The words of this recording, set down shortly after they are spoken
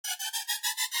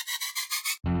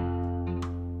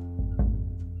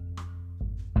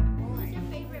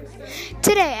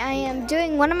Today I am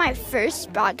doing one of my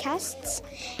first broadcasts,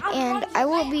 and I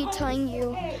will be telling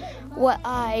you what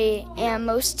I am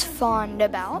most fond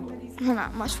about. Well,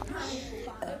 not most fond,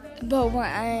 but what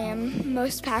I am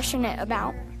most passionate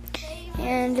about.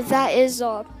 And that is,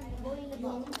 I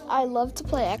love to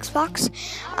play Xbox.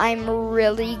 I'm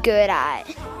really good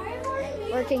at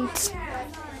working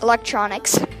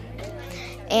electronics,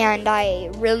 and I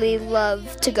really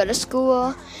love to go to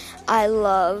school. I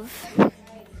love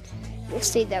the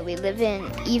state that we live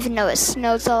in. Even though it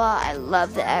snows a lot, I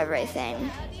love everything.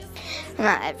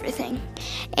 Not everything.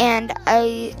 And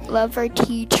I love our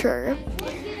teacher.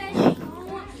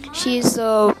 She's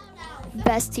the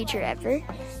best teacher ever.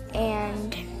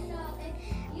 And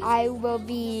I will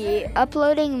be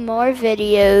uploading more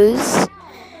videos,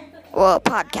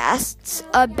 podcasts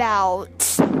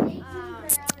about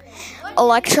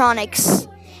electronics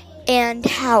and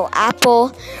how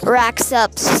Apple racks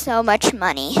up so much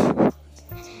money.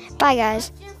 Bye,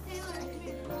 guys.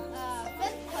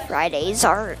 Fridays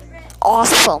are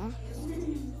awesome.